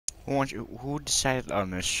Who decided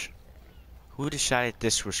on this? Who decided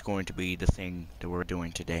this was going to be the thing that we're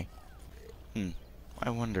doing today? I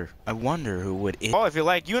wonder who would it. Oh, if you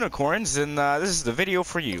like unicorns, then this is the video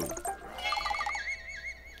for you.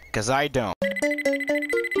 'Cause I don't.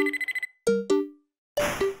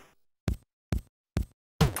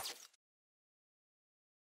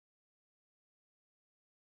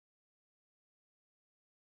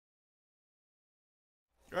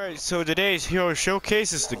 Alright, so today's hero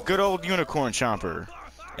showcase is the good old unicorn chomper.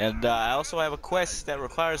 And I also have a quest that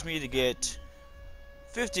requires me to get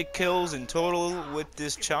 50 kills in total with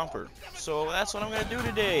this chomper. So that's what I'm gonna do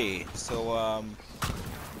today. So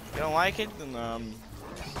if you don't like it, then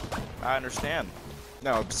I understand.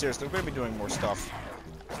 No, seriously, we're gonna be doing more stuff.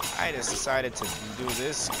 I just decided to do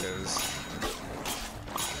this because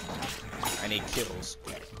I need kills.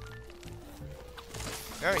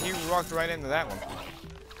 Oh, he walked right into that one.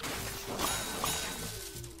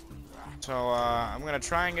 So I'm gonna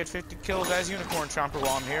try and get 50 kills as Unicorn Chomper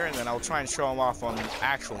while I'm here, and then I'll try and show him off on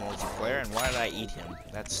actual multiplayer. And why did I eat him?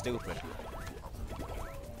 That's stupid.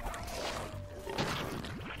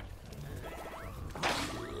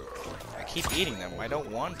 I keep eating them. I don't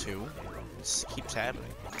want to. It just keeps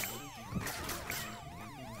happening.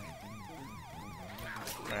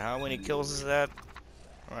 Alright, how many kills is that?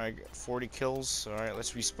 Alright, 40 kills. Alright,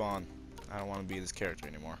 let's respawn. I don't want to be this character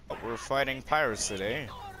anymore. We're fighting pirates today.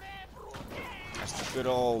 That's the good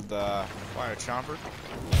old fire chomper.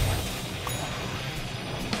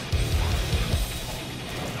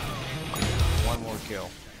 One more kill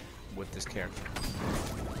with this character.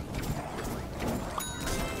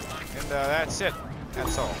 And that's it.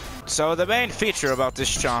 That's all. So the main feature about this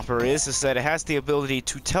chomper is that it has the ability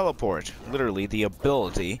to teleport. Literally, the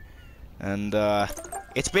ability. And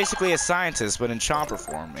it's basically a scientist, but in chomper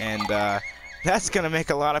form. And that's gonna make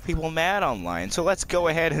a lot of people mad online. So let's go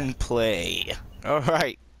ahead and play.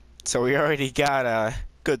 Alright, so we already got a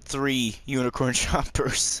good 3 unicorn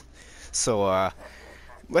chompers. So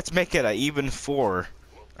let's make it an even 4.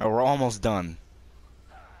 We're almost done.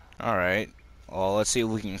 Alright, well, let's see if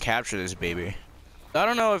we can capture this baby. I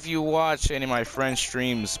don't know if you watch any of my friends'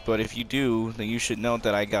 streams, but if you do, then you should note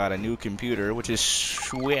that I got a new computer, which is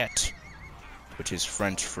chouette, which is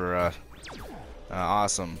French for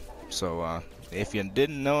awesome. So if you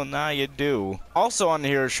didn't know, now you do. Also on the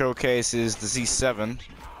hero showcase is the Z7,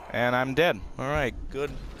 and I'm dead. Alright, good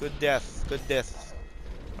death.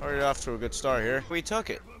 Already off to a good start here. We took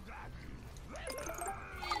it.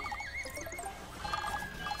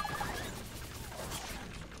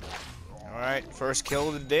 Alright, first kill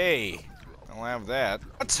of the day. I'll have that.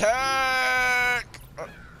 Attack! Oh.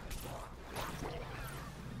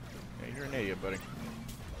 Yeah, you're an idiot, buddy.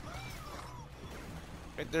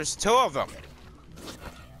 Wait, there's 2 of them.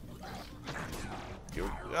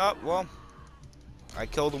 Oh, well, I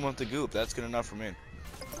killed him with the goop. That's good enough for me.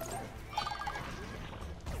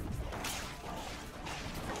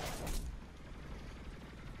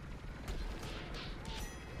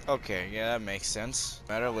 Okay, yeah, that makes sense.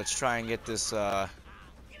 Better, let's try and get this, oh,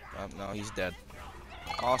 no, he's dead.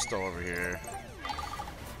 Hostile over here.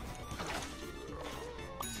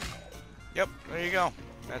 Yep, there you go.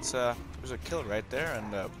 That's, there's a kill right there,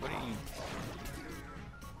 and, what do you...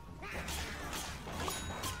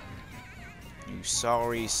 You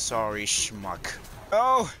sorry schmuck.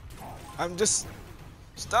 Oh! I'm just...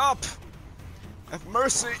 Stop! Have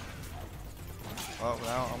mercy! Well,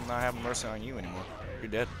 now I'm not having mercy on you anymore. You're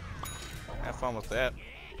dead. Have fun with that.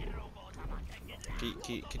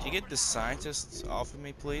 Could you get the scientists off of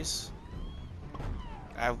me, please?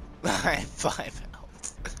 I have 5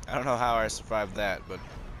 health. I don't know how I survived that, but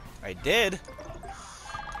I did.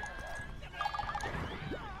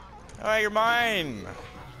 Alright, you're mine!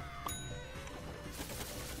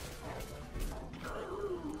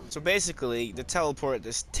 So basically, the teleport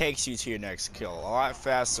just takes you to your next kill a lot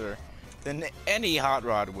faster than any Hot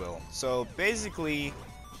Rod will. So basically,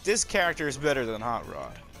 this character is better than Hot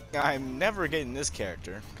Rod. I'm never getting this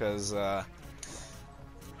character because,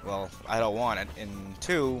 well, I don't want it. And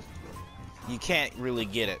 2, you can't really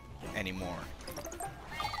get it anymore.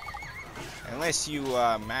 Unless you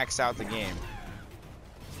max out the game.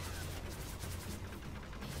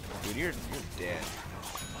 Dude, you're dead.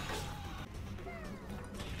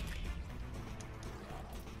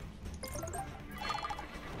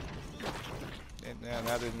 Yeah,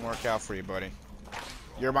 that didn't work out for you, buddy.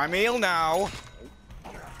 You're my meal now!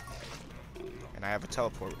 And I have a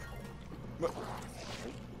teleport. Yeah,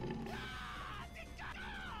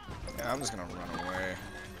 I'm just gonna run away.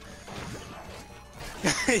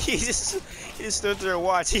 he just stood there and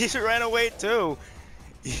watched. He ran away too.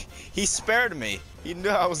 He spared me. He knew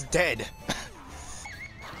I was dead.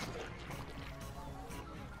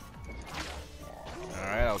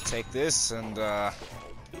 Alright, I'll take this and run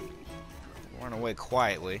away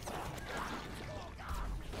quietly.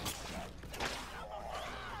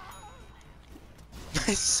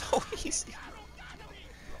 It's so easy.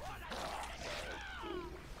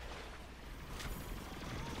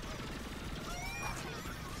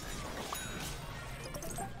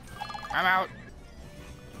 I'm out.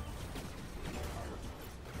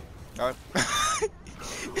 Oh.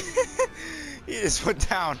 He just went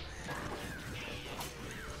down.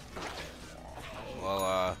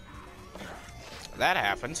 Well, that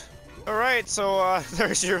happened. Alright, so,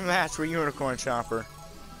 there's your match with Unicorn Chomper.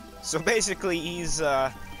 So basically, he's,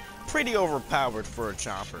 pretty overpowered for a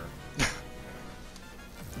chomper.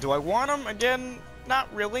 Do I want him? Again,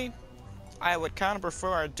 not really. I would kind of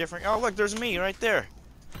prefer a different... Oh, look, there's me right there.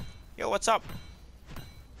 Yo, what's up?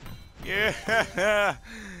 Yeah,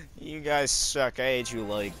 you guys suck. I ate you,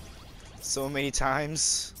 like, so many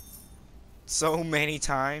times. So many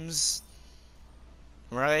times.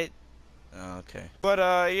 Right? Okay.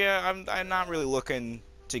 But, yeah, I'm not really looking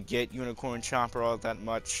to get Unicorn Chomper all that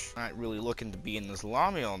much. Not really looking to be in this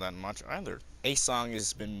lobby all that much either. A song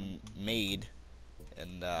has been made,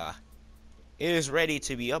 and, it is ready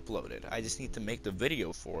to be uploaded. I just need to make the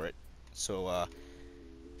video for it. So,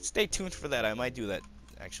 stay tuned for that. I might do that,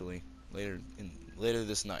 actually, later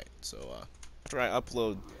this night. So, after I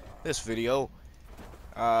upload this video,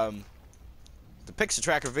 the Pixel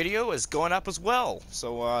Tracker video is going up as well.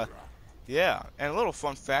 So, yeah. And a little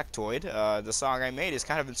fun factoid, the song I made is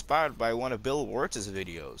kind of inspired by one of Bill Wirtz's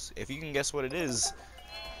videos. If you can guess what it is,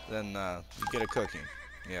 then, you get a cookie.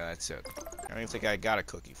 Yeah, that's it. I don't even think I got a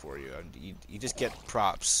cookie for you. You just get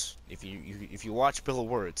props. If you watch Bill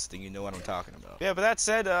Wirtz, then you know what I'm talking about. Yeah, but that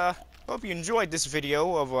said, hope you enjoyed this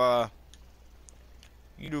video of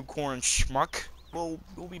Unicorn Schmuck. We'll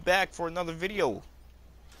be back for another video,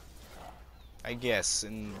 I guess,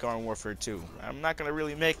 in Garden Warfare 2. I'm not gonna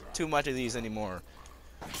really make too much of these anymore,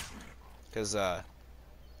 cause the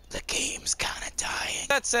game's kinda dying.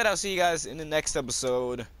 That said, I'll see you guys in the next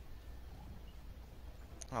episode.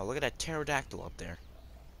 Oh, look at that pterodactyl up there.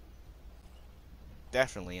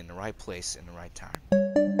 Definitely in the right place in the right time.